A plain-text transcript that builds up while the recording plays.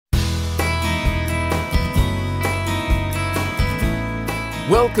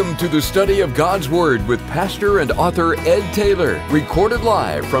Welcome to the study of God's Word with pastor and author Ed Taylor, recorded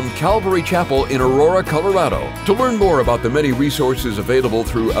live from Calvary Chapel in Aurora, Colorado. To learn more about the many resources available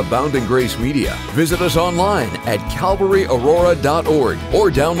through Abounding Grace Media, visit us online at calvaryaurora.org or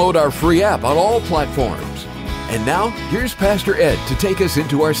download our free app on all platforms. And now, here's Pastor Ed to take us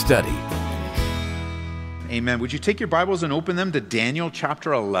into our study. Amen. Would you take your Bibles and open them to Daniel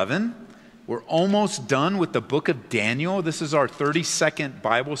chapter 11? We're almost done with the book of Daniel. This is our 32nd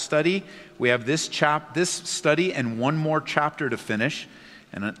Bible study. We have this study and one more chapter to finish.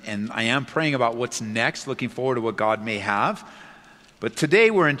 And I am praying about what's next, looking forward to what God may have. But today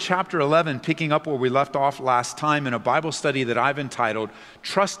we're in chapter 11, picking up where we left off last time in a Bible study that I've entitled,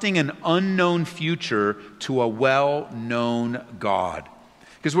 Trusting an Unknown Future to a Well-Known God.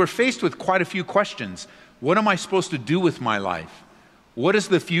 Because we're faced with quite a few questions. What am I supposed to do with my life? What does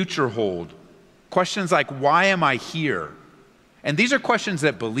the future hold? Questions like, why am I here? And these are questions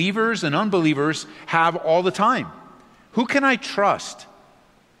that believers and unbelievers have all the time. Who can I trust?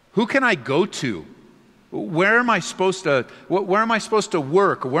 Who can I go to? Where am I supposed to work?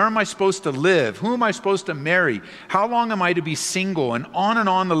 Where am I supposed to live? Who am I supposed to marry? How long am I to be single? And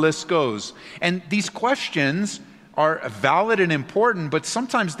on the list goes. And these questions are valid and important, but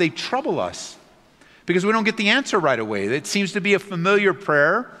sometimes they trouble us because we don't get the answer right away. It seems to be a familiar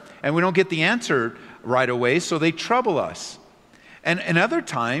prayer, and we don't get the answer right away, so they trouble us. And other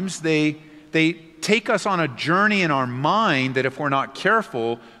times, they take us on a journey in our mind that if we're not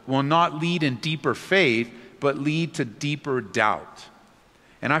careful, will not lead in deeper faith, but lead to deeper doubt.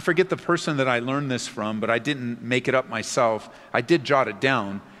 And I forget the person that I learned this from, but I didn't make it up myself. I did jot it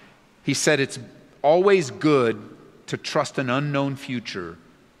down. He said, it's always good to trust an unknown future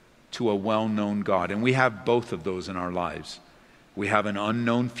to a well-known God. And we have both of those in our lives. We have an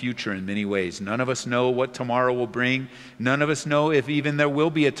unknown future in many ways. None of us know what tomorrow will bring. None of us know if even there will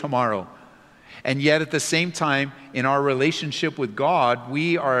be a tomorrow. And yet at the same time, in our relationship with God,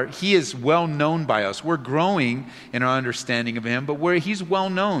 He is well known by us. We're growing in our understanding of Him, but He's well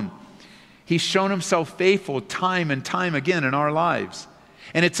known. He's shown Himself faithful time and time again in our lives.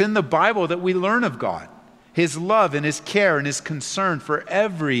 And it's in the Bible that we learn of God, His love and His care and His concern for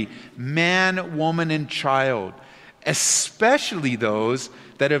every man, woman, and child, especially those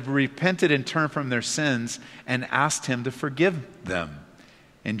that have repented and turned from their sins and asked Him to forgive them.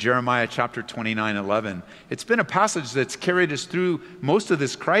 In Jeremiah chapter 29:11, it's been a passage that's carried us through most of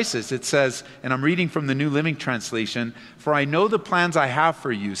this crisis. It says, and I'm reading from the New Living Translation, "For I know the plans I have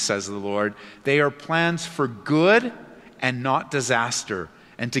for you, says the Lord. They are plans for good and not disaster,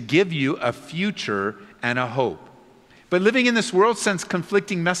 and to give you a future and a hope." But living in this world sends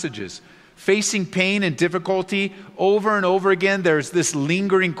conflicting messages. Facing pain and difficulty over and over again, there's this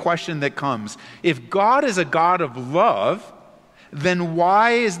lingering question that comes. If God is a God of love, then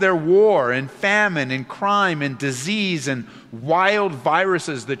why is there war and famine and crime and disease and wild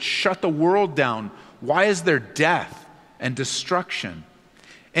viruses that shut the world down? Why is there death and destruction?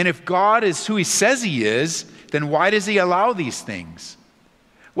 And if God is who He says He is, then why does He allow these things?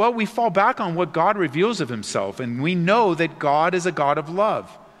 Well, we fall back on what God reveals of Himself, and we know that God is a God of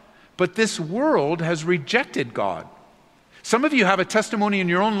love. But this world has rejected God. Some of you have a testimony in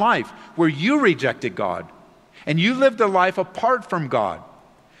your own life where you rejected God, and you lived a life apart from God.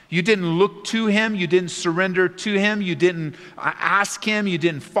 You didn't look to Him, you didn't surrender to Him, you didn't ask Him, you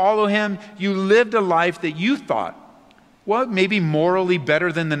didn't follow Him. You lived a life that you thought, well, maybe morally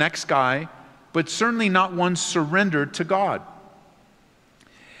better than the next guy, but certainly not one surrendered to God.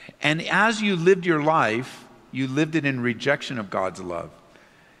 And as you lived your life, you lived it in rejection of God's love.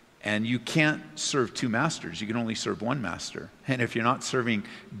 And you can't serve two masters. You can only serve one master. And if you're not serving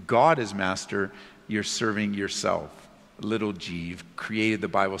God as master, you're serving yourself. Little g. You've created, the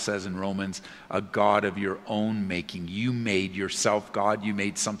Bible says in Romans, a God of your own making. You made yourself God. You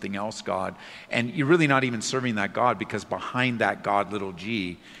made something else God. And you're really not even serving that God, because behind that God, little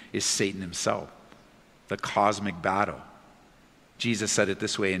g, is Satan himself. The cosmic battle. Jesus said it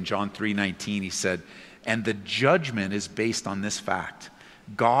this way in John 3:19. He said, and the judgment is based on this fact.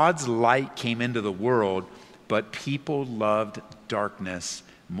 God's light came into the world, but people loved darkness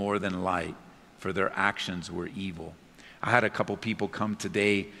more than light, for their actions were evil. I had a couple people come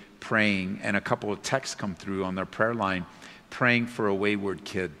today praying, and a couple of texts come through on their prayer line, praying for a wayward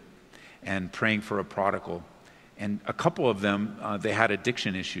kid and praying for a prodigal. And a couple of them, they had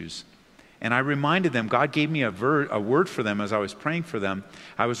addiction issues. And I reminded them, God gave me a word for them as I was praying for them.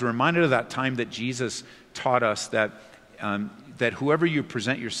 I was reminded of that time that Jesus taught us that whoever you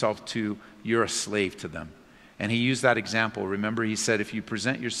present yourself to, you're a slave to them. And He used that example. Remember, He said, if you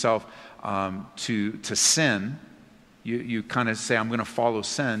present yourself to sin, You kind of say, I'm going to follow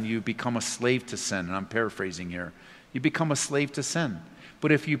sin. You become a slave to sin. And I'm paraphrasing here. You become a slave to sin.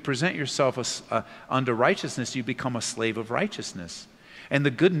 But if you present yourself unto righteousness, you become a slave of righteousness. And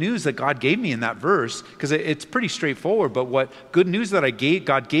the good news that God gave me in that verse, because it's pretty straightforward, but what good news that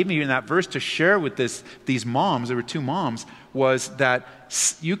God gave me in that verse to share with these moms, there were 2 moms, was that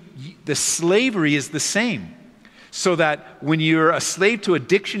the slavery is the same. So that when you're a slave to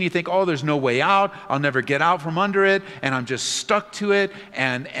addiction, you think, oh, there's no way out. I'll never get out from under it. And I'm just stuck to it.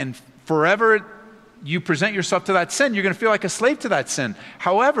 And forever you present yourself to that sin, you're going to feel like a slave to that sin.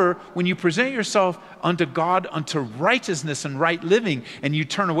 However, when you present yourself unto God, unto righteousness and right living, and you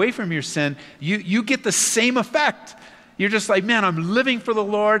turn away from your sin, you get the same effect. You're just like, man, I'm living for the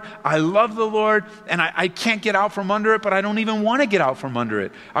Lord. I love the Lord, and I can't get out from under it, but I don't even want to get out from under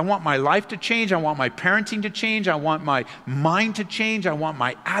it. I want my life to change. I want my parenting to change. I want my mind to change. I want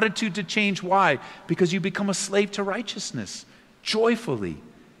my attitude to change. Why? Because you become a slave to righteousness, joyfully.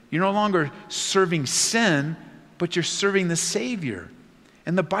 You're no longer serving sin, but you're serving the Savior.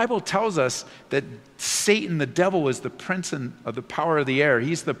 And the Bible tells us that Satan, the devil, is the prince of the power of the air.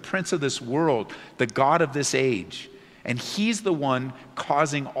 He's the prince of this world, the god of this age. And he's the one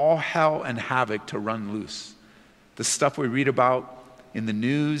causing all hell and havoc to run loose. The stuff we read about in the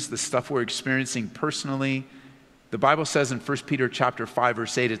news, the stuff we're experiencing personally. The Bible says in 1 Peter chapter 5,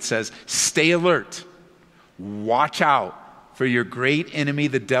 verse 8, it says, stay alert, watch out. For your great enemy,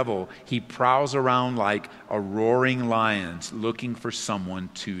 the devil, he prowls around like a roaring lion looking for someone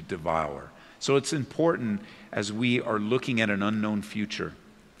to devour. So it's important as we are looking at an unknown future,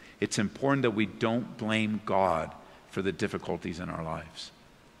 it's important that we don't blame God for the difficulties in our lives.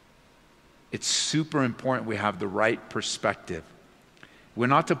 It's super important we have the right perspective. We're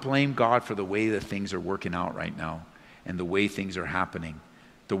not to blame God for the way that things are working out right now and the way things are happening.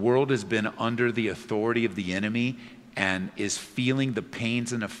 The world has been under the authority of the enemy and is feeling the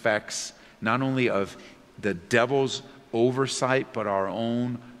pains and effects not only of the devil's oversight, but our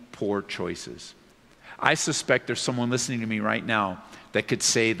own poor choices. I suspect there's someone listening to me right now that could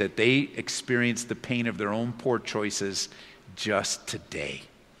say that they experienced the pain of their own poor choices just today.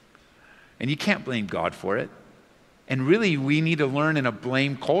 And you can't blame God for it. And really, we need to learn in a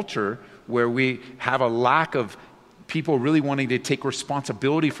blame culture where we have a lack of people really wanting to take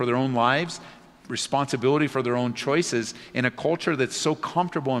responsibility for their own lives, responsibility for their own choices. In a culture that's so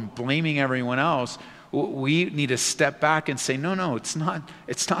comfortable in blaming everyone else, we need to step back and say, no, it's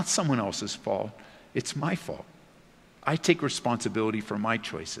not someone else's fault. It's my fault. I take responsibility for my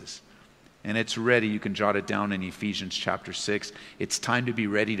choices. And it's ready. You can jot it down in Ephesians chapter 6. It's time to be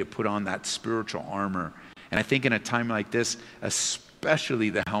ready to put on that spiritual armor. And I think in a time like this, especially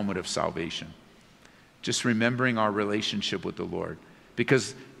the helmet of salvation. Just remembering our relationship with the Lord.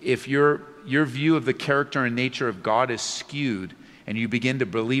 Because if your view of the character and nature of God is skewed and you begin to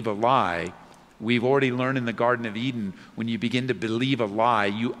believe a lie, we've already learned in the Garden of Eden, when you begin to believe a lie,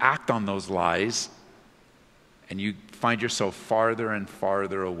 you act on those lies and you find yourself farther and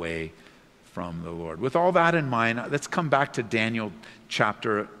farther away from the Lord. With all that in mind, let's come back to Daniel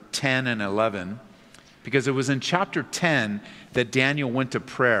chapter 10 and 11, because it was in chapter 10 that Daniel went to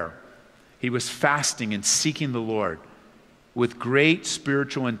prayer. He was fasting and seeking the Lord with great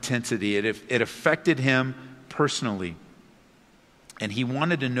spiritual intensity. It affected him personally. And he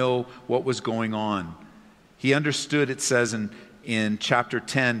wanted to know what was going on. He understood, it says in chapter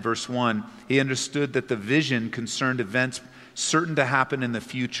 10, verse 1, he understood that the vision concerned events certain to happen in the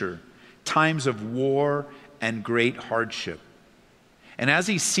future, times of war and great hardship. And as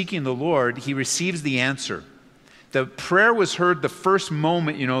he's seeking the Lord, he receives the answer. The prayer was heard the first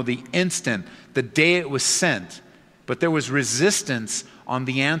moment, the instant, the day it was sent. But there was resistance on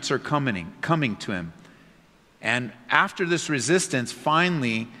the answer coming to him. And after this resistance,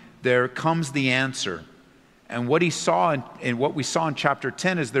 finally, there comes the answer. And what he saw and what we saw in chapter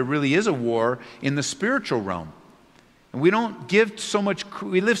 10 is there really is a war in the spiritual realm. And we don't give so much,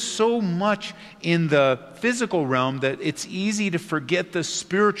 we live so much in the physical realm that it's easy to forget the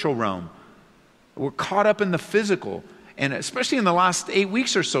spiritual realm. We're caught up in the physical. And especially in the last 8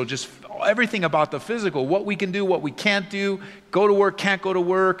 weeks or so, just everything about the physical, what we can do, what we can't do, go to work, can't go to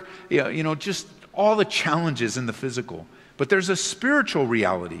work, just all the challenges in the physical. But there's a spiritual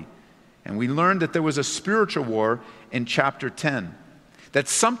reality. And we learned that there was a spiritual war in chapter 10. That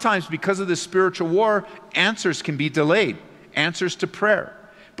sometimes because of the spiritual war, answers can be delayed, answers to prayer.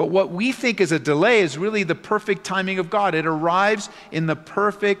 But what we think is a delay is really the perfect timing of God. It arrives in the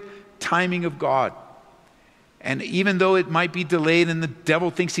perfect timing of God. And even though it might be delayed and the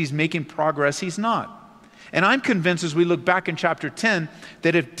devil thinks he's making progress, he's not. And I'm convinced as we look back in chapter 10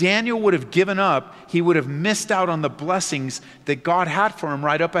 that if Daniel would have given up, he would have missed out on the blessings that God had for him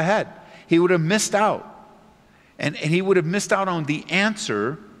right up ahead. He would have missed out. And he would have missed out on the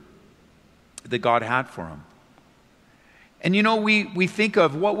answer that God had for him. And you know, we think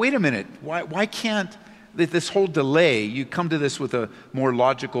of, well, wait a minute, why can't this whole delay, you come to this with a more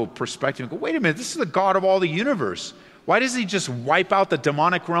logical perspective and go, wait a minute, this is the God of all the universe. Why does he just wipe out the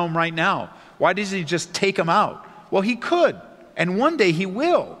demonic realm right now? Why doesn't he just take them out? Well, he could, and one day he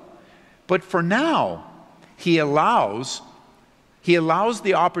will. But for now, he allows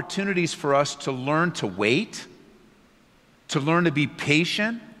the opportunities for us to learn to wait, to learn to be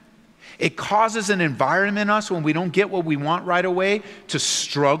patient. It causes an environment in us when we don't get what we want right away to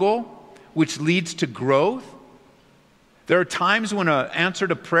struggle, which leads to growth. There are times when an answer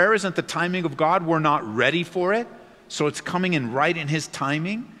to prayer isn't the timing of God. We're not ready for it. So it's coming in right in his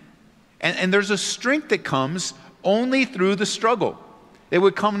timing. And there's a strength that comes only through the struggle. It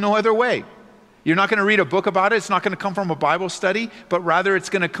would come no other way. You're not going to read a book about it. It's not going to come from a Bible study, but rather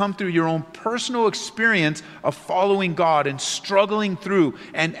it's going to come through your own personal experience of following God and struggling through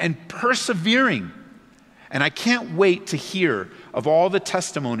and persevering. And I can't wait to hear of all the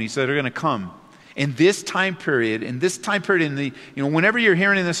testimonies that are going to come in this time period, whenever you're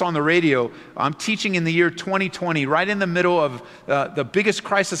hearing this on the radio. I'm teaching in the year 2020, right in the middle of the biggest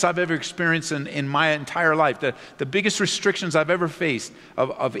crisis I've ever experienced in my entire life, the biggest restrictions I've ever faced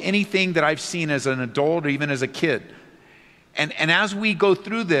of anything that I've seen as an adult or even as a kid. And as we go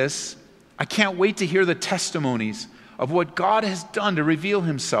through this, I can't wait to hear the testimonies of what God has done to reveal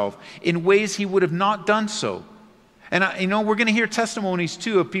himself in ways he would have not done so. And we're going to hear testimonies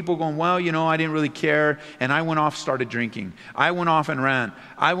too of people going, well, I didn't really care, and I went off, started drinking. I went off and ran.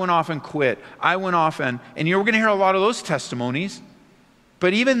 I went off and quit. I went off and we're going to hear a lot of those testimonies.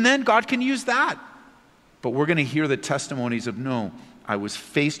 But even then, God can use that. But we're going to hear the testimonies of, no, I was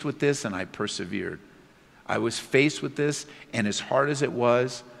faced with this and I persevered. I was faced with this, and as hard as it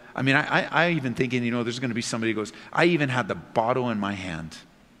was, I even thinking, there's going to be somebody who goes, I even had the bottle in my hand,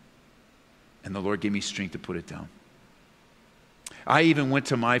 and the Lord gave me strength to put it down. I even went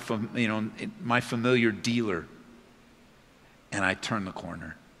to my familiar dealer, and I turned the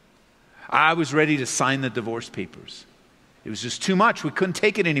corner. I was ready to sign the divorce papers. It was just too much. We couldn't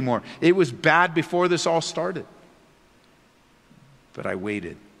take it anymore. It was bad before this all started. But I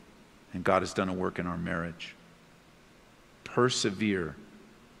waited, and God has done a work in our marriage. Persevere.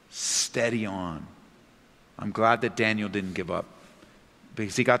 Steady on. I'm glad that Daniel didn't give up,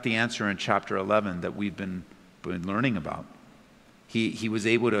 because he got the answer in chapter 11 that we've been learning about. He was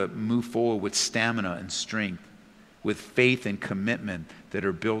able to move forward with stamina and strength, with faith and commitment that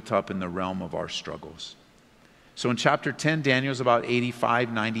are built up in the realm of our struggles. So in chapter 10, Daniel's about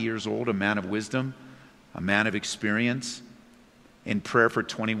 85, 90 years old, a man of wisdom, a man of experience. In prayer for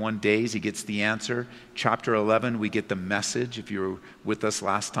 21 days, he gets the answer. Chapter 11, we get the message, if you were with us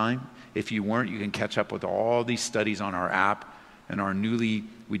last time. If you weren't, you can catch up with all these studies on our app. And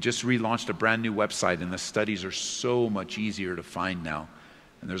we just relaunched a brand new website, and the studies are so much easier to find now.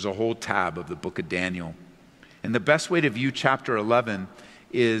 And there's a whole tab of the book of Daniel. And the best way to view chapter 11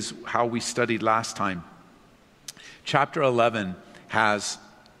 is how we studied last time. Chapter 11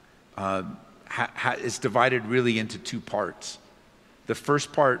 is divided really into two parts. The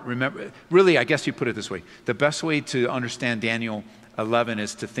first part, I guess you put it this way. The best way to understand Daniel 11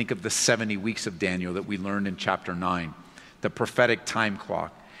 is to think of the 70 weeks of Daniel that we learned in chapter 9. The prophetic time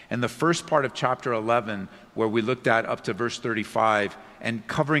clock. And the first part of chapter 11, where we looked at up to verse 35 and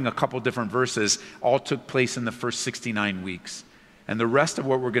covering a couple different verses, all took place in the first 69 weeks. And the rest of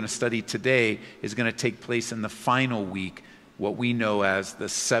what we're going to study today is going to take place in the final week, what we know as the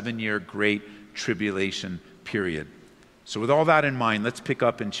 7-year Great Tribulation period. So with all that in mind, let's pick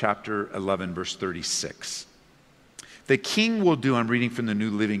up in chapter 11, verse 36. The king will do, I'm reading from the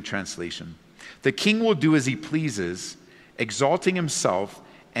New Living Translation, the king will do as he pleases, exalting himself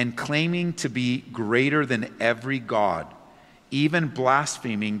and claiming to be greater than every god, even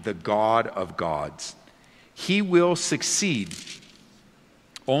blaspheming the God of gods. He will succeed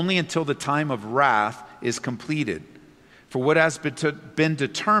only until the time of wrath is completed. For what has been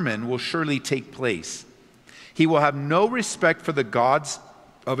determined will surely take place. He will have no respect for the gods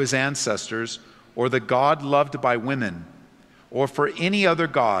of his ancestors, or the God loved by women, or for any other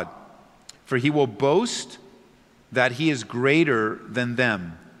god, for he will boast that he is greater than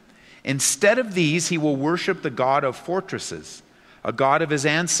them. Instead of these, he will worship the God of fortresses, a God his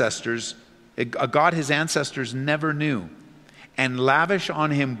ancestors never knew, and lavish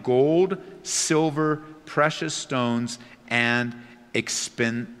on him gold, silver, precious stones, and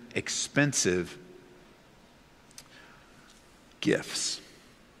expensive gifts.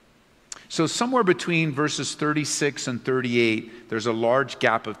 So somewhere between verses 36 and 38, there's a large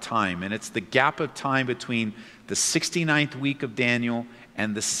gap of time. And it's the gap of time between the 69th week of Daniel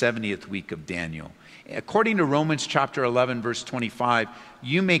and the 70th week of Daniel. According to Romans chapter 11, verse 25,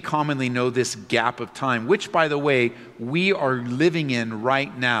 you may commonly know this gap of time, which, by the way, we are living in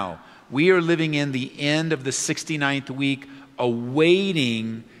right now. We are living in the end of the 69th week,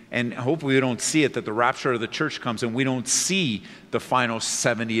 awaiting, and hopefully we don't see it, that the rapture of the church comes and we don't see the final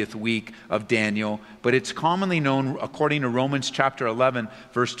 70th week of Daniel. But it's commonly known, according to Romans chapter 11,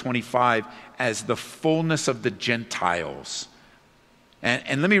 verse 25, as the fullness of the Gentiles.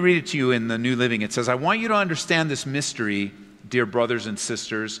 And let me read it to you in the New Living. It says, I want you to understand this mystery, dear brothers and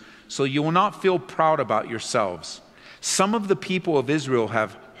sisters, so you will not feel proud about yourselves. Some of the people of Israel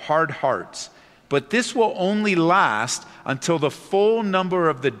have hard hearts, but this will only last until the full number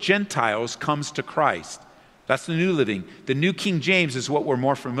of the Gentiles comes to Christ. That's the New Living. The New King James is what we're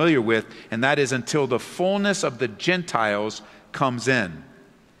more familiar with, and that is until the fullness of the Gentiles comes in.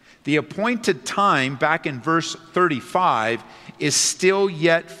 The appointed time, back in verse 35, is still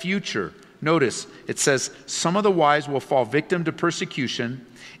yet future. Notice, it says, some of the wise will fall victim to persecution.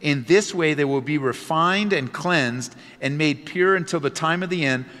 In this way they will be refined and cleansed and made pure until the time of the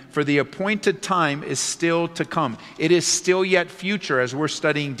end, for the appointed time is still to come. It is still yet future as we're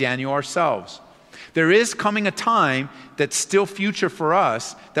studying Daniel ourselves. There is coming a time that's still future for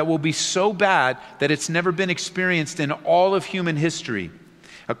us that will be so bad that it's never been experienced in all of human history.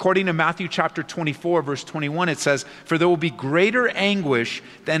 According to Matthew chapter 24, verse 21, it says, for there will be greater anguish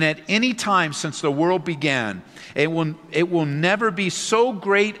than at any time since the world began. It will never be so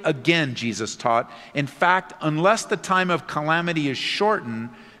great again, Jesus taught. In fact, unless the time of calamity is shortened,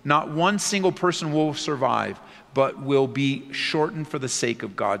 not one single person will survive, but will be shortened for the sake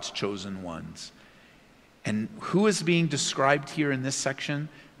of God's chosen ones. And who is being described here in this section?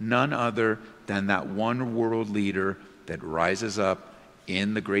 None other than that one world leader that rises up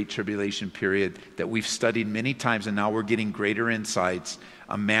in the Great Tribulation period that we've studied many times, and now we're getting greater insights.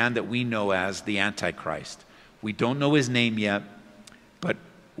 A man that we know as the Antichrist. We don't know his name yet, but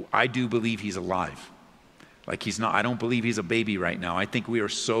I do believe he's alive. Like he's not, I don't believe he's a baby right now. I think we are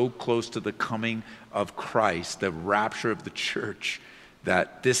so close to the coming of Christ, the rapture of the church,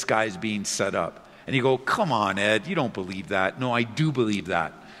 that this guy's being set up. And you go, come on, Ed, you don't believe that. No, I do believe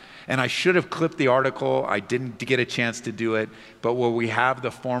that. And I should have clipped the article. I didn't get a chance to do it. But where we have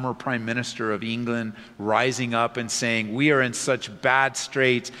the former Prime Minister of England rising up and saying, we are in such bad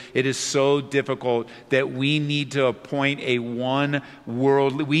straits. It is so difficult that we need to appoint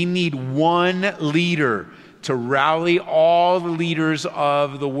we need one leader to rally all the leaders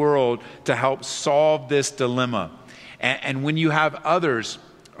of the world to help solve this dilemma. And when you have others,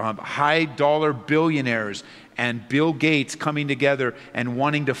 high dollar billionaires, and Bill Gates coming together and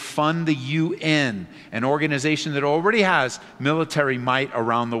wanting to fund the UN, an organization that already has military might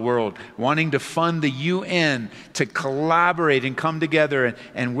around the world, wanting to fund the UN to collaborate and come together,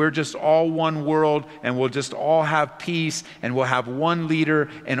 and we're just all one world, and we'll just all have peace, and we'll have one leader,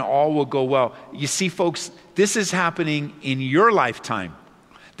 and all will go well. You see, folks, this is happening in your lifetime.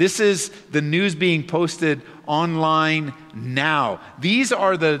 This is the news being posted online now. These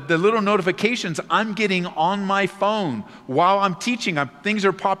are the little notifications I'm getting on my phone while I'm teaching. Things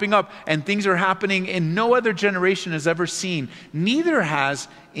are popping up and things are happening and no other generation has ever seen. Neither has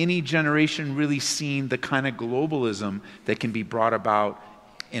any generation really seen the kind of globalism that can be brought about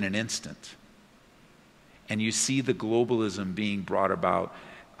in an instant. And you see the globalism being brought about.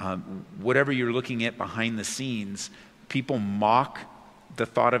 Whatever you're looking at behind the scenes, people mock the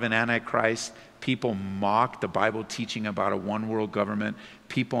thought of an Antichrist. People mock the Bible teaching about a one world government.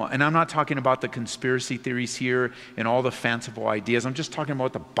 People, and I'm not talking about the conspiracy theories here and all the fanciful ideas. I'm just talking about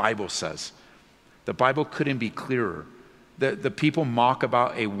what the Bible says. The Bible couldn't be clearer. The people mock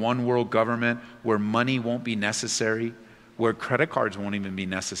about a one world government where money won't be necessary, where credit cards won't even be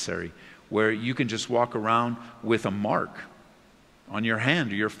necessary, where you can just walk around with a mark on your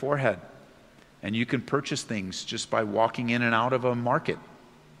hand or your forehead. And you can purchase things just by walking in and out of a market.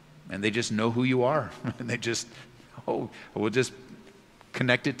 And they just know who you are. And they just, we'll just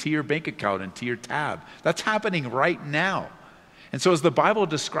connect it to your bank account and to your tab. That's happening right now. And so as the Bible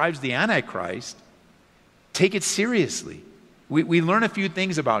describes the Antichrist, take it seriously. We learn a few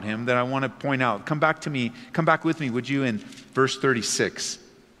things about him that I want to point out. Come back with me, would you, in verse 36.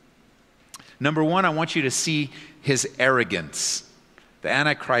 Number one, I want you to see his arrogance. The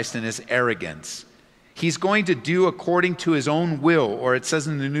Antichrist and his arrogance. He's going to do according to his own will, or it says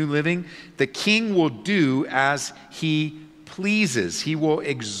in the New Living, the king will do as he pleases. He will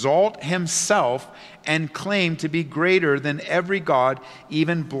exalt himself and claim to be greater than every god,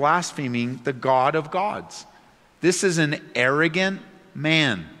 even blaspheming the God of gods. This is an arrogant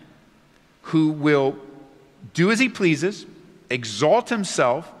man who will do as he pleases, exalt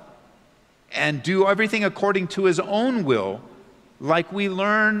himself, and do everything according to his own will, like we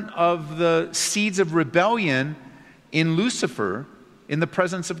learn of the seeds of rebellion in Lucifer in the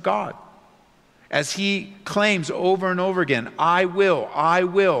presence of God. As he claims over and over again, I will, I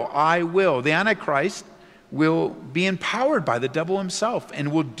will, I will. The Antichrist will be empowered by the devil himself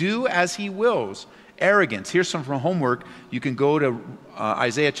and will do as he wills. Arrogance. Here's some from homework. You can go to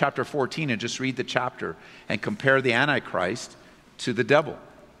Isaiah chapter 14 and just read the chapter and compare the Antichrist to the devil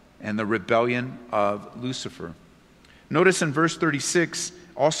and the rebellion of Lucifer. Notice in verse 36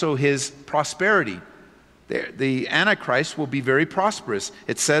 also his prosperity. The Antichrist will be very prosperous.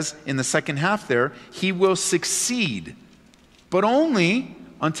 It says in the second half there, he will succeed, but only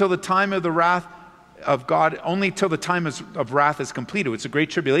until the time of the wrath of God, only till the time of wrath is completed. It's a great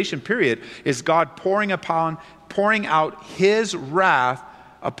tribulation period, is God pouring out his wrath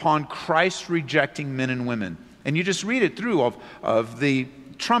upon Christ rejecting men and women. And you just read it through of the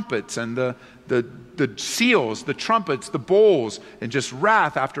trumpets and the seals, the trumpets, the bowls, and just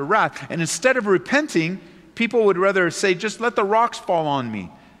wrath after wrath. And instead of repenting, people would rather say, just let the rocks fall on me.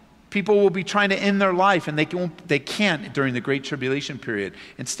 People will be trying to end their life, and they can't during the Great Tribulation period,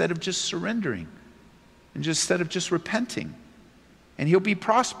 instead of just surrendering, and instead of just repenting. And he'll be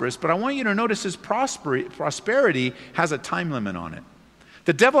prosperous, but I want you to notice his prosperity has a time limit on it.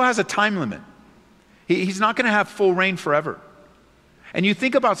 The devil has a time limit. He's not going to have full reign forever. And you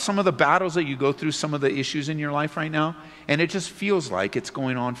think about some of the battles that you go through, some of the issues in your life right now, and it just feels like it's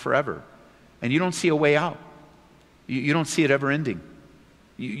going on forever. And you don't see a way out. You don't see it ever ending.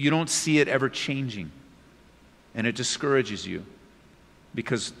 You don't see it ever changing. And it discourages you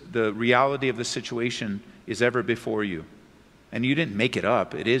because the reality of the situation is ever before you. And you didn't make it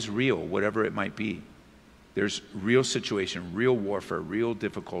up. It is real, whatever it might be. There's real situation, real warfare, real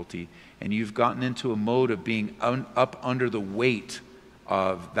difficulty. And you've gotten into a mode of being up under the weight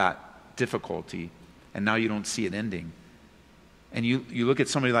of that difficulty. And now you don't see it ending. And you look at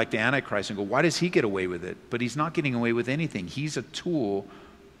somebody like the Antichrist and go, why does he get away with it? But he's not getting away with anything. He's a tool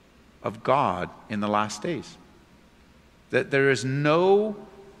of God in the last days. That there is no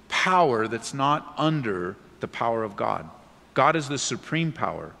power that's not under the power of God. God is the supreme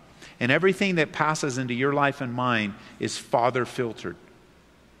power. And everything that passes into your life and mine is Father filtered.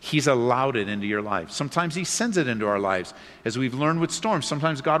 He's allowed it into your life. Sometimes he sends it into our lives. As we've learned with storms,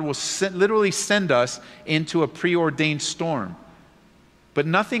 sometimes God will literally send us into a preordained storm. But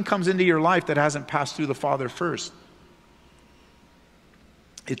nothing comes into your life that hasn't passed through the Father first.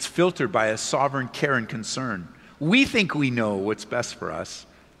 It's filtered by a sovereign care and concern. We think we know what's best for us,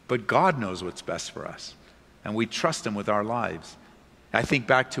 but God knows what's best for us. And we trust him with our lives. I think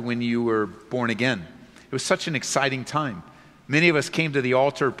back to when you were born again. It was such an exciting time. Many of us came to the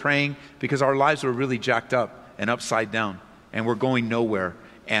altar praying because our lives were really jacked up and upside down, and we're going nowhere.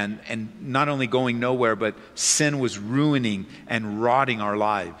 And not only going nowhere, but sin was ruining and rotting our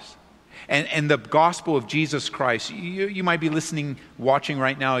lives. And the gospel of Jesus Christ, you might be listening, watching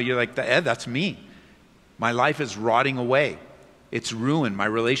right now, you're like, Ed, that's me. My life is rotting away. It's ruined. My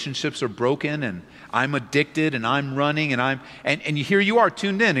relationships are broken, and I'm addicted, and I'm running, and here you are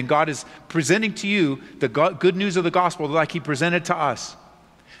tuned in, and God is presenting to you the good news of the gospel like he presented to us,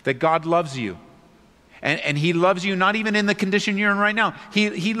 that God loves you. And he loves you not even in the condition you're in right now.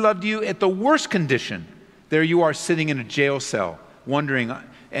 He loved you at the worst condition. There you are sitting in a jail cell, wondering,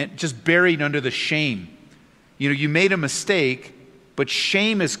 and just buried under the shame. You know, you made a mistake, but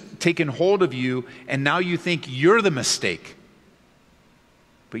shame has taken hold of you, and now you think you're the mistake.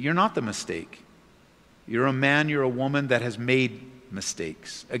 But you're not the mistake. You're a man, you're a woman that has made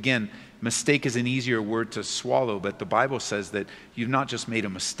mistakes. Again, mistake is an easier word to swallow, but the Bible says that you've not just made a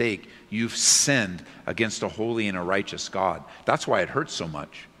mistake, you've sinned against a holy and a righteous God. That's why it hurts so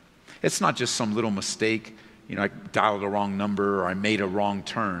much. It's not just some little mistake, you know, I dialed the wrong number or I made a wrong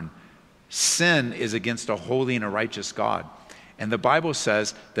turn. Sin is against a holy and a righteous God. And the Bible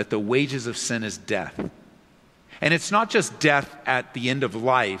says that the wages of sin is death. And it's not just death at the end of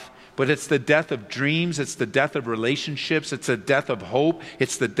life, but it's the death of dreams, it's the death of relationships, it's the death of hope,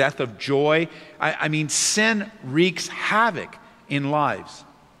 it's the death of joy. I mean, sin wreaks havoc in lives.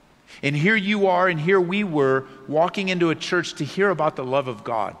 And here you are, and here we were, walking into a church to hear about the love of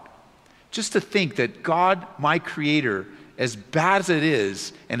God. Just to think that God, my Creator, as bad as it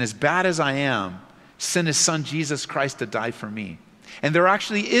is, and as bad as I am, sent his Son, Jesus Christ, to die for me. And there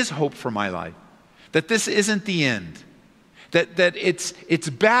actually is hope for my life. That this isn't the end. That it's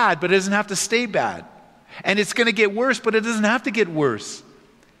bad, but it doesn't have to stay bad. And it's going to get worse, but it doesn't have to get worse.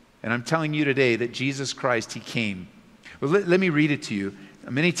 And I'm telling you today that Jesus Christ, he came. Well, let me read it to you.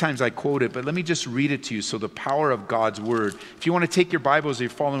 Many times I quote it, but let me just read it to you. So the power of God's word. If you want to take your Bibles,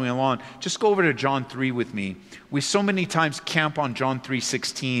 you're following along, just go over to John 3 with me. We so many times camp on John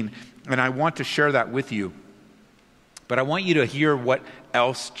 3:16, and I want to share that with you. But I want you to hear what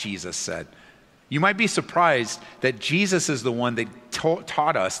else Jesus said. You might be surprised that Jesus is the one that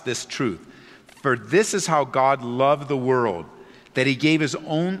taught us this truth. For this is how God loved the world, that he gave his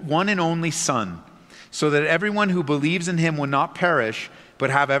own one and only Son, so that everyone who believes in him will not perish, but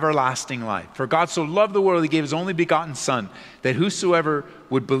have everlasting life. For God so loved the world, he gave his only begotten Son, that whosoever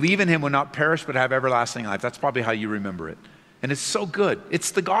would believe in him would not perish, but have everlasting life. That's probably how you remember it. And it's so good. It's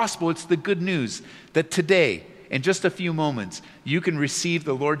the gospel. It's the good news that today, in just a few moments, you can receive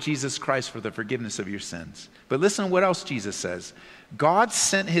the Lord Jesus Christ for the forgiveness of your sins. But listen to what else Jesus says. God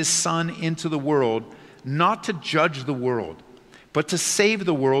sent his Son into the world not to judge the world, but to save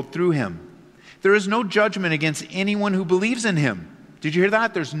the world through him. There is no judgment against anyone who believes in him. Did you hear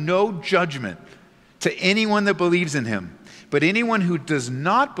that? There's no judgment to anyone that believes in him. But anyone who does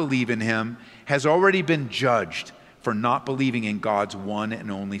not believe in him has already been judged for not believing in God's one and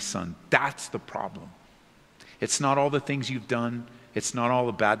only Son. That's the problem. It's not all the things you've done. It's not all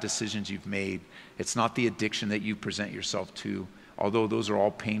the bad decisions you've made. It's not the addiction that you present yourself to, although those are all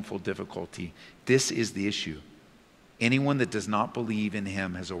painful difficulty. This is the issue. Anyone that does not believe in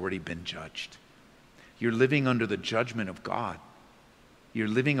him has already been judged. You're living under the judgment of God. You're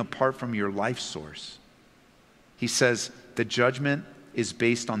living apart from your life source. He says the judgment is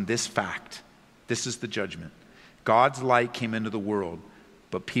based on this fact. This is the judgment. God's light came into the world,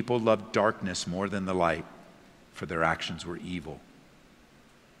 but people loved darkness more than the light, for their actions were evil.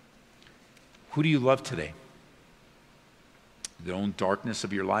 Who do you love today? The own darkness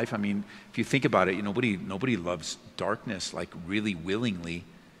of your life? I mean, if you think about it, nobody loves darkness like really willingly.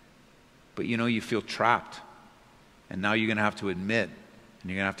 But you feel trapped. And now you're going to have to admit, and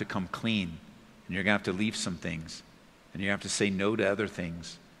you're going to have to come clean, and you're going to have to leave some things, and you're going to have to say no to other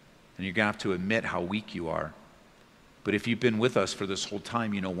things, and you're going to have to admit how weak you are. But if you've been with us for this whole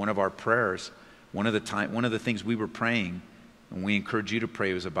time, one of our prayers, one of the things we were praying, and we encourage you to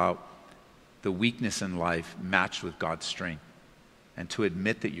pray, was about the weakness in life matched with God's strength, and to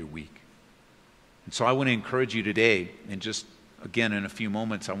admit that you're weak. And so I want to encourage you today, and just again in a few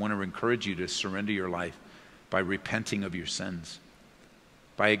moments, I want to encourage you to surrender your life by repenting of your sins,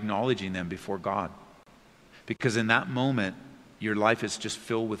 by acknowledging them before God. Because in that moment, your life is just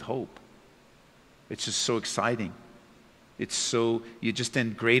filled with hope. It's just so exciting. You're just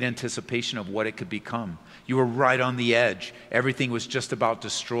in great anticipation of what it could become. You were right on the edge. Everything was just about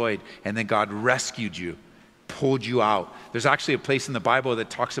destroyed, and then God rescued you, pulled you out. There's actually a place in the Bible that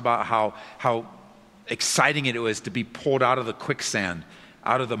talks about how exciting it was to be pulled out of the quicksand,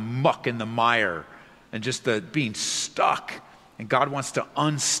 out of the muck and the mire, and just the being stuck. And God wants to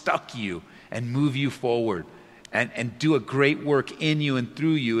unstuck you and move you forward and do a great work in you and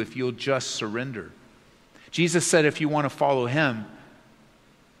through you if you'll just surrender. Jesus said if you want to follow him,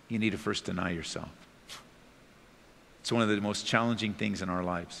 you need to first deny yourself. It's one of the most challenging things in our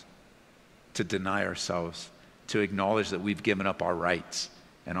lives, to deny ourselves, to acknowledge that we've given up our rights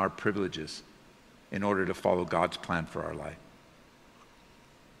and our privileges in order to follow God's plan for our life.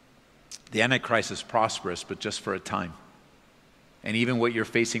 The Antichrist is prosperous, but just for a time. And even what you're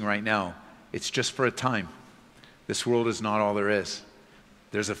facing right now, it's just for a time. This world is not all there is.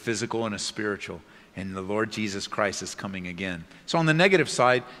 There's a physical and a spiritual. And the Lord Jesus Christ is coming again. So on the negative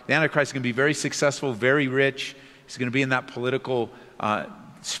side, the Antichrist is going to be very successful, very rich. He's going to be in that political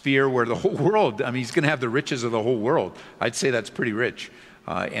sphere where the whole world, he's going to have the riches of the whole world. I'd say that's pretty rich.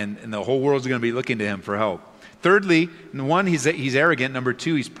 And the whole world's going to be looking to him for help. Thirdly, one, he's arrogant. Number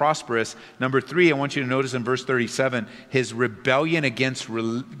two, he's prosperous. Number three, I want you to notice in verse 37, his rebellion against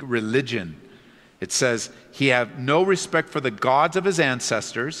religion. It says, he had no respect for the gods of his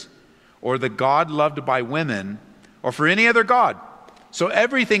ancestors, or the God loved by women, or for any other God. So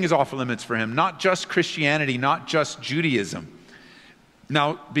everything is off limits for him, not just Christianity, not just Judaism.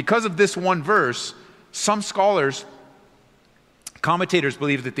 Now, because of this one verse, some scholars, commentators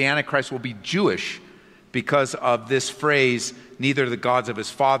believe that the Antichrist will be Jewish because of this phrase, neither the gods of his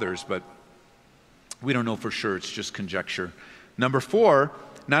fathers, but we don't know for sure, it's just conjecture. Number four,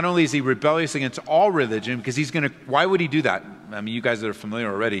 not only is he rebellious against all religion, because why would he do that? You guys that are familiar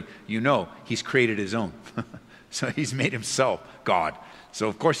already, he's created his own. So he's made himself God. So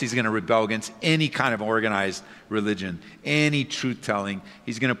of course he's going to rebel against any kind of organized religion, any truth-telling.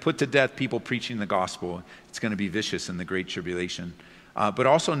 He's going to put to death people preaching the gospel. It's going to be vicious in the Great Tribulation. But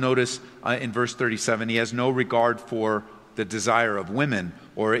also notice in verse 37, he has no regard for the desire of women.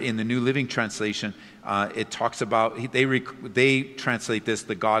 Or in the New Living Translation, it talks about, they translate this,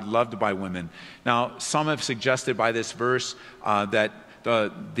 the God loved by women. Now, some have suggested by this verse that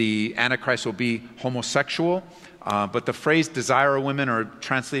the Antichrist will be homosexual. But the phrase desire of women, or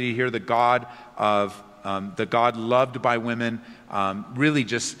translated here, the God loved by women, really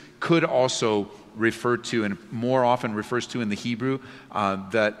just could also refer to, and more often refers to in the Hebrew,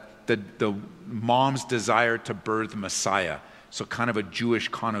 that the mom's desire to birth Messiah. So kind of a Jewish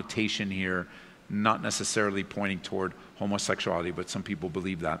connotation here, not necessarily pointing toward homosexuality, but some people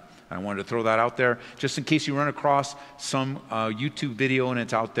believe that. And I wanted to throw that out there, just in case you run across some YouTube video and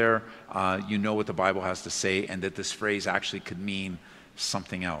it's out there, you know what the Bible has to say, and that this phrase actually could mean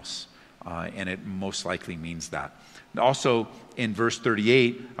something else. And it most likely means that. Also, in verse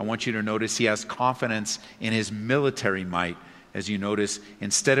 38, I want you to notice he has confidence in his military might. As you notice,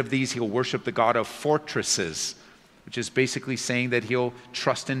 instead of these, he'll worship the God of fortresses, which is basically saying that he'll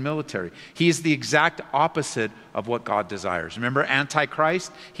trust in military. He is the exact opposite of what God desires. Remember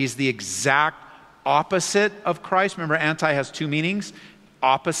Antichrist? He's the exact opposite of Christ. Remember, anti has two meanings,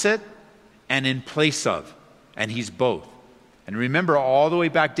 opposite and in place of, and he's both. And remember, all the way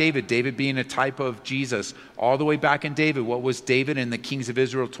back David being a type of Jesus, all the way back in David, what was David and the kings of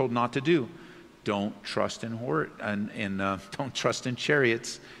Israel told not to do? Don't trust in don't trust in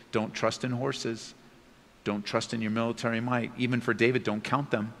chariots, don't trust in horses, don't trust in your military might. Even for David, don't count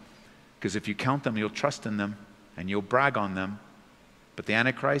them, because if you count them, you'll trust in them and you'll brag on them. But the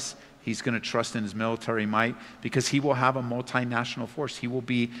Antichrist, he's going to trust in his military might, because he will have a multinational force. He will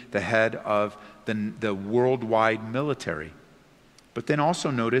be the head of the worldwide military. But then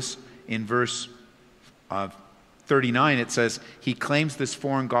also notice in verse 39, it says, he claims this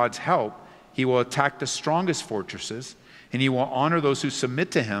foreign god's help. He will attack the strongest fortresses, and he will honor those who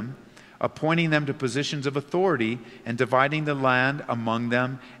submit to him, appointing them to positions of authority and dividing the land among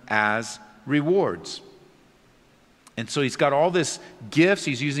them as rewards. And so he's got all this gifts.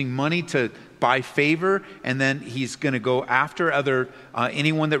 He's using money to buy favor, and then he's going to go after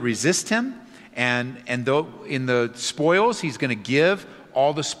anyone that resists him. And though in the spoils, he's going to give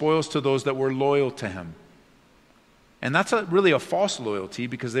all the spoils to those that were loyal to him. And that's really a false loyalty,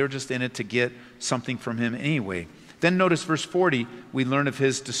 because they were just in it to get something from him anyway. Then notice verse 40, we learn of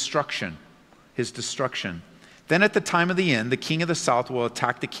his destruction. His destruction. Then at the time of the end, the king of the south will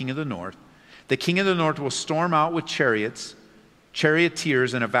attack the king of the north. The king of the north will storm out with chariots,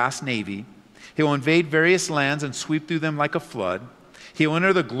 charioteers, and a vast navy. He will invade various lands and sweep through them like a flood. He will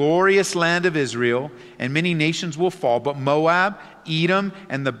enter the glorious land of Israel, and many nations will fall, but Moab, Edom,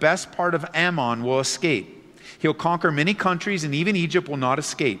 and the best part of Ammon will escape. He'll conquer many countries, and even Egypt will not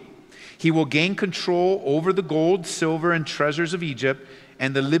escape. He will gain control over the gold, silver, and treasures of Egypt,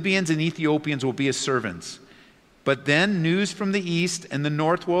 and the Libyans and Ethiopians will be his servants. But then news from the east and the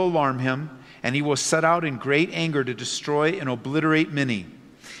north will alarm him, and he will set out in great anger to destroy and obliterate many.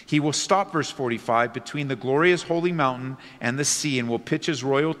 He will stop, verse 45, between the glorious holy mountain and the sea, and will pitch his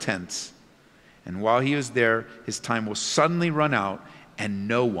royal tents. And while he is there, his time will suddenly run out, and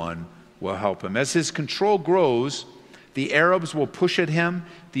no one will help him. As his control grows, the Arabs will push at him.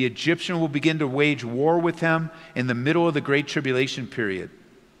 The Egyptian will begin to wage war with him in the middle of the Great Tribulation period.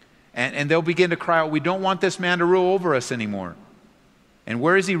 And they'll begin to cry out, we don't want this man to rule over us anymore. And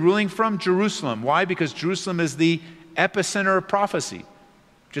where is he ruling from? Jerusalem. Why? Because Jerusalem is the epicenter of prophecy.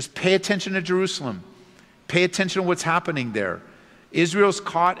 Just pay attention to Jerusalem. Pay attention to what's happening there. Israel's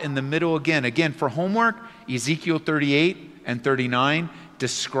caught in the middle again. Again, for homework, Ezekiel 38 and 39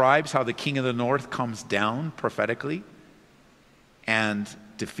 describes how the king of the north comes down prophetically and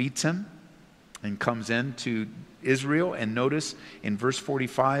defeats him and comes into Israel. And notice in verse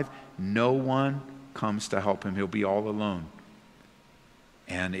 45, no one comes to help him. He'll be all alone.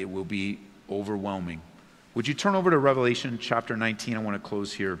 And it will be overwhelming. Would you turn over to Revelation chapter 19? I want to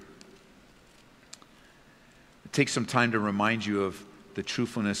close here. It takes some time to remind you of the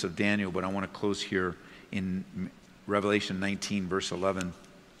truthfulness of Daniel, but I want to close here in Revelation 19, verse 11.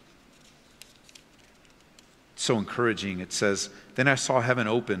 It's so encouraging. It says, then I saw heaven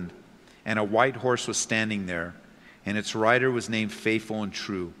opened, and a white horse was standing there, and its rider was named Faithful and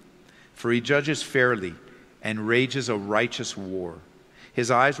True. For he judges fairly and rages a righteous war. His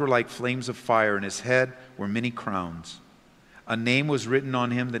eyes were like flames of fire, and his head were many crowns. A name was written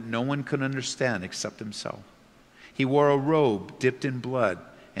on him that no one could understand except himself. He wore a robe dipped in blood,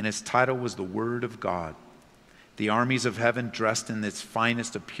 and his title was the Word of God. The armies of heaven, dressed in its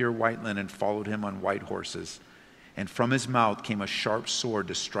finest of pure white linen, followed him on white horses. And from his mouth came a sharp sword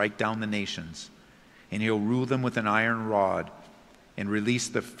to strike down the nations. And he'll rule them with an iron rod and release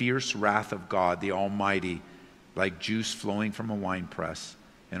the fierce wrath of God, the Almighty, like juice flowing from a winepress.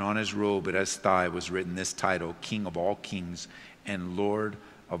 And on his robe at his thigh was written this title, King of all kings and Lord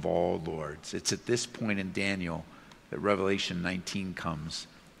of all lords. It's at this point in Daniel that Revelation 19 comes,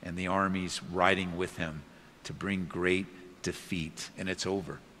 and the armies riding with him to bring great defeat, and it's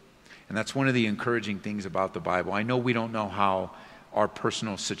over. And that's one of the encouraging things about the Bible. I know we don't know how our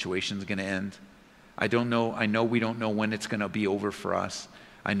personal situation is going to end. I know we don't know when it's going to be over for us.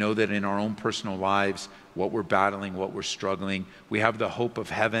 I know that in our own personal lives, what we're battling, what we're struggling, we have the hope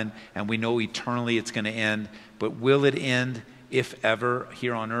of heaven, and we know eternally it's going to end. But will it end, if ever,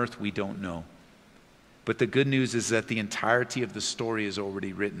 here on earth? We don't know. But the good news is that the entirety of the story is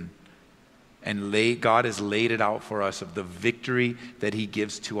already written. And God has laid it out for us of the victory that he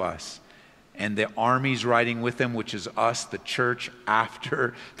gives to us. And the armies riding with him, which is us, the church,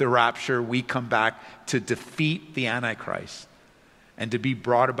 after the rapture, we come back to defeat the Antichrist and to be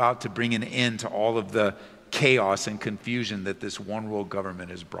brought about to bring an end to all of the chaos and confusion that this one world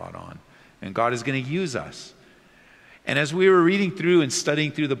government has brought on. And God is going to use us. And as we were reading through and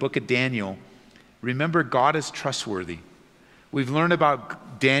studying through the book of Daniel, remember, God is trustworthy. We've learned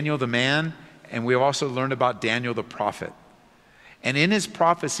about Daniel the man, and we've also learned about Daniel the prophet. And in his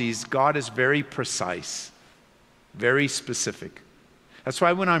prophecies, God is very precise, very specific. That's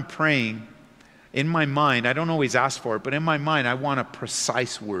why when I'm praying, in my mind, I don't always ask for it, but in my mind, I want a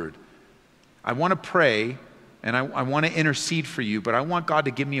precise word. I want to pray, and I want to intercede for you, but I want God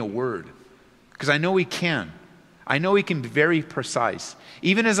to give me a word, because I know he can. I know he can be very precise.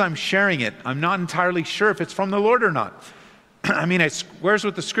 Even as I'm sharing it, I'm not entirely sure if it's from the Lord or not. I mean, it squares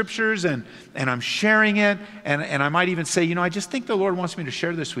with the scriptures, and I'm sharing it, and I might even say, I just think the Lord wants me to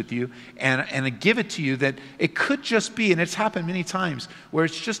share this with you, and I give it to you, that it could just be, and it's happened many times, where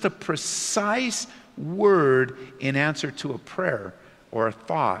it's just a precise word in answer to a prayer or a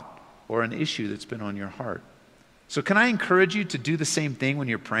thought or an issue that's been on your heart. So can I encourage you to do the same thing when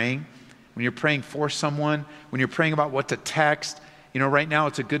you're praying? When you're praying for someone, when you're praying about what to text. Right now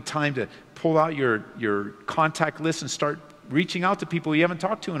it's a good time to pull out your contact list and start reaching out to people you haven't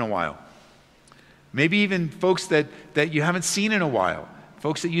talked to in a while. Maybe even folks that you haven't seen in a while.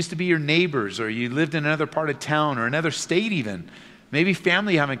 Folks that used to be your neighbors, or you lived in another part of town or another state even. Maybe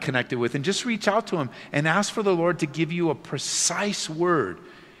family you haven't connected with, and just reach out to them and ask for the Lord to give you a precise word.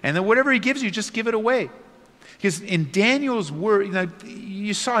 And then whatever he gives you, just give it away. Because in Daniel's word,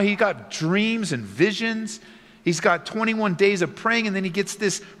 you saw he got dreams and visions. He's got 21 days of praying, and then he gets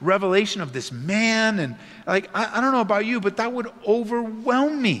this revelation of this man. And I don't know about you, but that would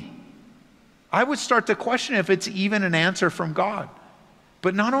overwhelm me. I would start to question if it's even an answer from God.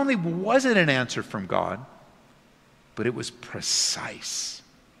 But not only was it an answer from God, but it was precise.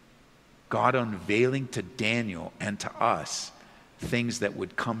 God unveiling to Daniel and to us things that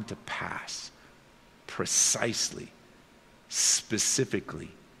would come to pass precisely, specifically.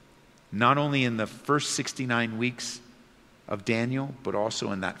 Not only in the first 69 weeks of Daniel, but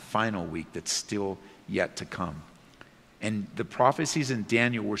also in that final week that's still yet to come. And the prophecies in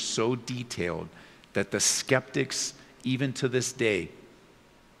Daniel were so detailed that the skeptics, even to this day,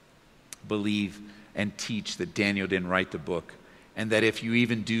 believe and teach that Daniel didn't write the book. And that if you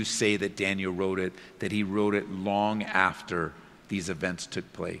even do say that Daniel wrote it, that he wrote it long after these events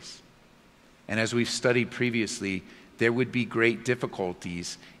took place. And as we've studied previously, there would be great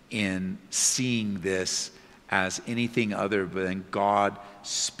difficulties in seeing this as anything other than God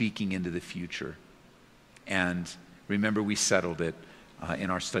speaking into the future. And remember, we settled it in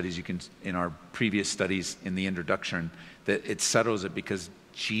our studies. In our previous studies in the introduction, that it settles it because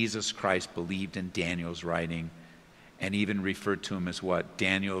Jesus Christ believed in Daniel's writing and even referred to him as what?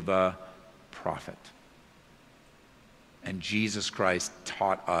 Daniel the prophet. And Jesus Christ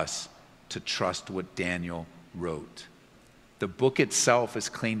taught us to trust what Daniel wrote. The book itself is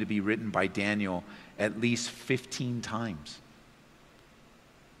claimed to be written by Daniel at least 15 times.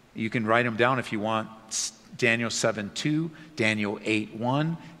 You can write them down if you want. Daniel 7:2, Daniel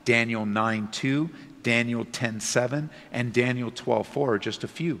 8:1, Daniel 9:2, Daniel 10:7, and Daniel 12:4 are just a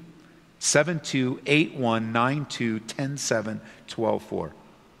few. 7:2, 8:1, 9:2, 10:7, 12:4.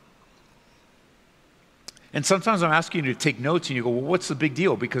 And sometimes I'm asking you to take notes and you go, well, what's the big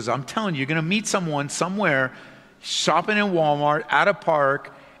deal? Because I'm telling you, you're going to meet someone somewhere shopping in Walmart at a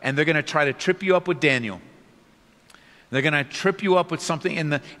park, and they're going to try to trip you up with Daniel. They're going to trip you up with something,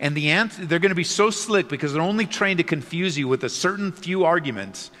 and the answer, they're going to be so slick because they're only trained to confuse you with a certain few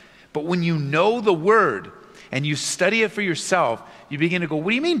arguments. But when you know the word and you study it for yourself, you begin to go, what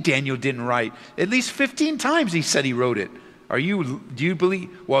do you mean Daniel didn't write? At least 15 times he said he wrote it. Do you believe,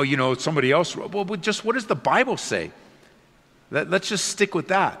 well, somebody else wrote. Well, just what does the Bible say? Let's just stick with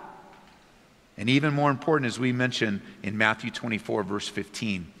that. And even more important, as we mentioned in Matthew 24, verse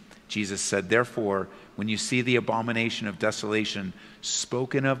 15, Jesus said, therefore, when you see the abomination of desolation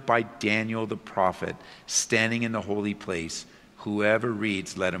spoken of by Daniel the prophet standing in the holy place, whoever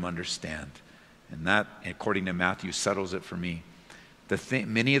reads, let him understand. And that, according to Matthew, settles it for me.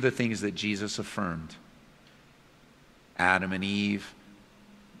 Many of the things that Jesus affirmed, Adam and Eve,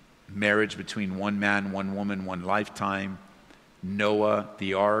 marriage between one man, one woman, one lifetime, Noah,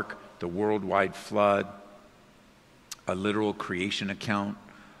 the ark, the worldwide flood, a literal creation account,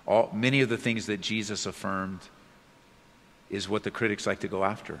 many of the things that Jesus affirmed is what the critics like to go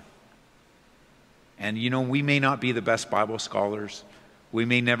after. And we may not be the best Bible scholars. We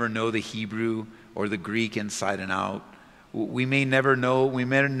may never know the Hebrew or the Greek inside and out. We may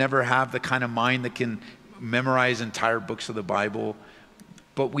never have the kind of mind that can memorize entire books of the Bible,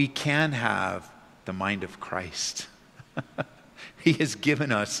 but we can have the mind of Christ. He has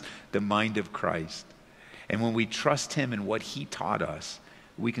given us the mind of Christ. And when we trust him in what he taught us,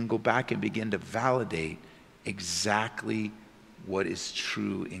 we can go back and begin to validate exactly what is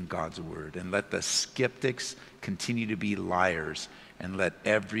true in God's word. And let the skeptics continue to be liars, and let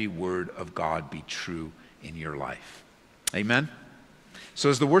every word of God be true in your life. Amen? So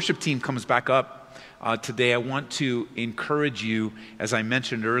as the worship team comes back up today, I want to encourage you, as I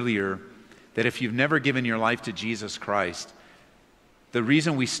mentioned earlier, that if you've never given your life to Jesus Christ, the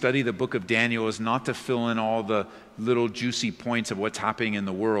reason we study the book of Daniel is not to fill in all the little juicy points of what's happening in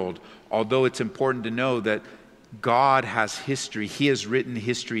the world, although it's important to know that God has history. He has written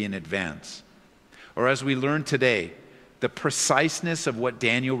history in advance. Or as we learned today, the preciseness of what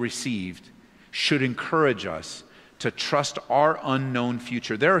Daniel received should encourage us to trust our unknown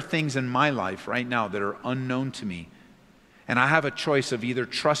future. There are things in my life right now that are unknown to me, and I have a choice of either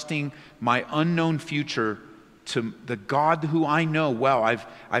trusting my unknown future to the God who I know well.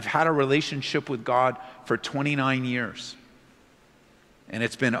 I've had a relationship with God for 29 years. And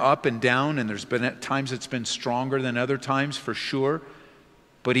it's been up and down, and there's been at times it's been stronger than other times, for sure.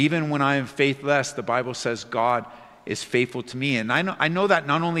 But even when I am faithless, the Bible says God is faithful to me. And I know that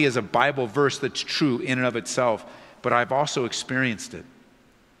not only as a Bible verse that's true in and of itself, but I've also experienced it.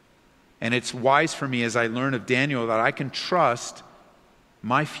 And it's wise for me as I learn of Daniel that I can trust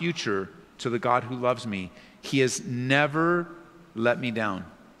my future to the God who loves me. He has never let me down.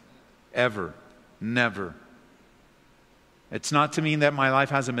 Ever. Never. It's not to mean that my life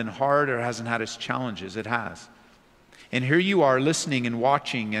hasn't been hard or hasn't had its challenges. It has. And here you are listening and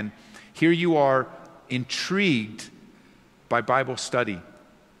watching, and here you are intrigued by Bible study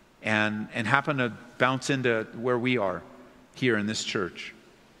and happen to bounce into where we are here in this church.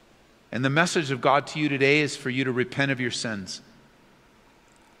 And the message of God to you today is for you to repent of your sins,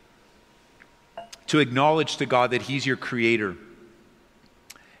 to acknowledge to God that he's your creator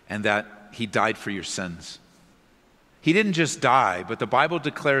and that he died for your sins. He didn't just die, but the Bible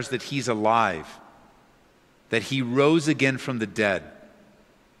declares that he's alive, that he rose again from the dead.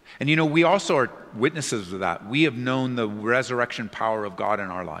 And we also are witnesses of that. We have known the resurrection power of God in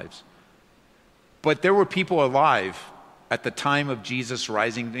our lives. But there were people alive at the time of Jesus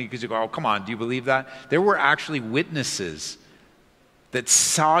rising, because you go, oh, come on, do you believe that? There were actually witnesses that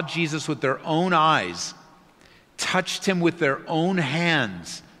saw Jesus with their own eyes, touched him with their own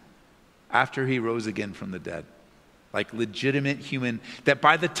hands after he rose again from the dead. Like legitimate human, that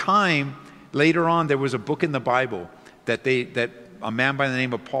by the time later on there was a book in the Bible that a man by the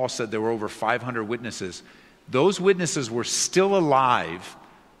name of Paul said there were over 500 witnesses. Those witnesses were still alive,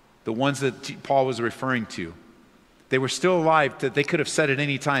 the ones that Paul was referring to. They were still alive, that they could have said at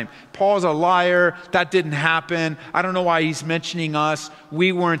any time, Paul's a liar, that didn't happen, I don't know why he's mentioning us,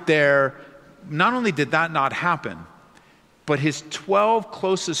 we weren't there. Not only did that not happen, but his 12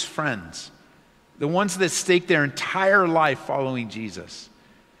 closest friends, the ones that staked their entire life following Jesus,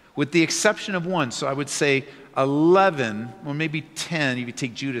 with the exception of one, so I would say 11, or maybe 10, if you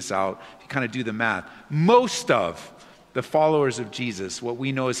take Judas out, if you kind of do the math, most of the followers of Jesus, what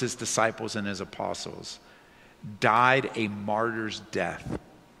we know as his disciples and his apostles, died a martyr's death.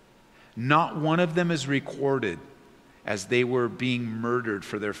 Not one of them is recorded as they were being murdered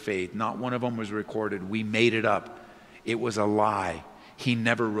for their faith. Not one of them was recorded. We made it up. It was a lie. He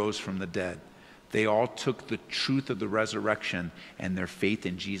never rose from the dead. They all took the truth of the resurrection and their faith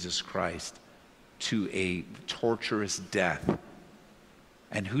in Jesus Christ to a torturous death.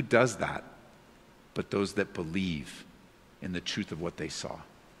 And who does that but those that believe in the truth of what they saw?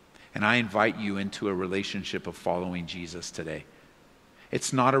 And I invite you into a relationship of following Jesus today.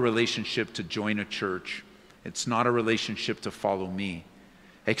 It's not a relationship to join a church. It's not a relationship to follow me.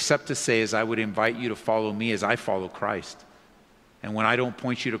 Except to say, as I would invite you to follow me as I follow Christ. And when I don't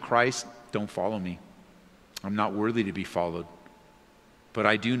point you to Christ, don't follow me. I'm not worthy to be followed. But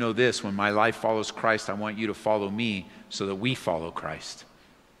I do know this, when my life follows Christ, I want you to follow me so that we follow Christ.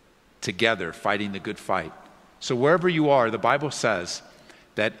 Together, fighting the good fight. So wherever you are, the Bible says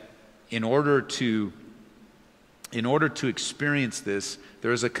that in order to experience this,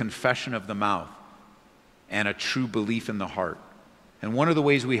 there is a confession of the mouth and a true belief in the heart. And one of the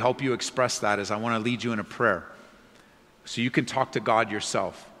ways we help you express that is I want to lead you in a prayer. So you can talk to God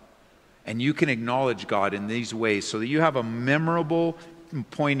yourself. And you can acknowledge God in these ways so that you have a memorable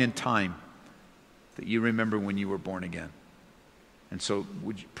point in time that you remember when you were born again. And so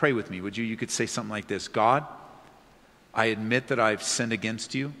would you pray with me? Would you? You could say something like this. God, I admit that I've sinned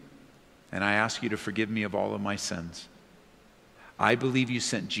against you, and I ask you to forgive me of all of my sins. I believe you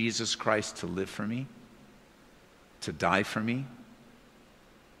sent Jesus Christ to live for me, to die for me,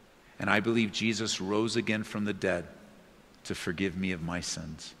 and I believe Jesus rose again from the dead to forgive me of my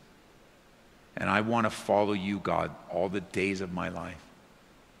sins. And I want to follow you, God, all the days of my life.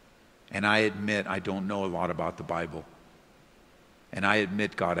 And I admit I don't know a lot about the Bible. And I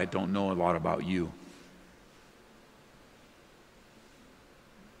admit, God, I don't know a lot about you.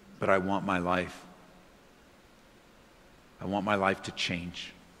 But I want my life. I want my life to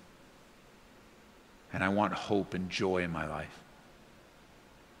change. And I want hope and joy in my life.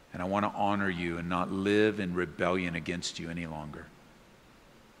 And I want to honor you and not live in rebellion against you any longer.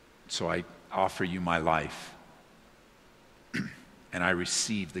 So I offer you my life. And I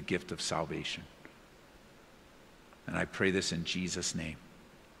receive the gift of salvation. And I pray this in Jesus' name.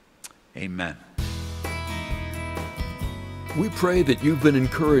 Amen. We pray that you've been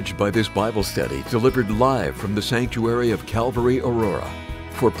encouraged by this Bible study delivered live from the sanctuary of Calvary, Aurora.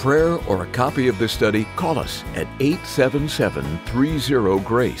 For prayer or a copy of this study, call us at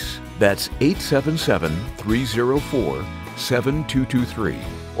 877-30-GRACE. That's 877-304-7223.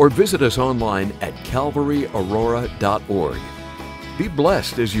 Or visit us online at calvaryaurora.org. Be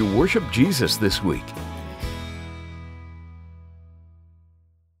blessed as you worship Jesus this week.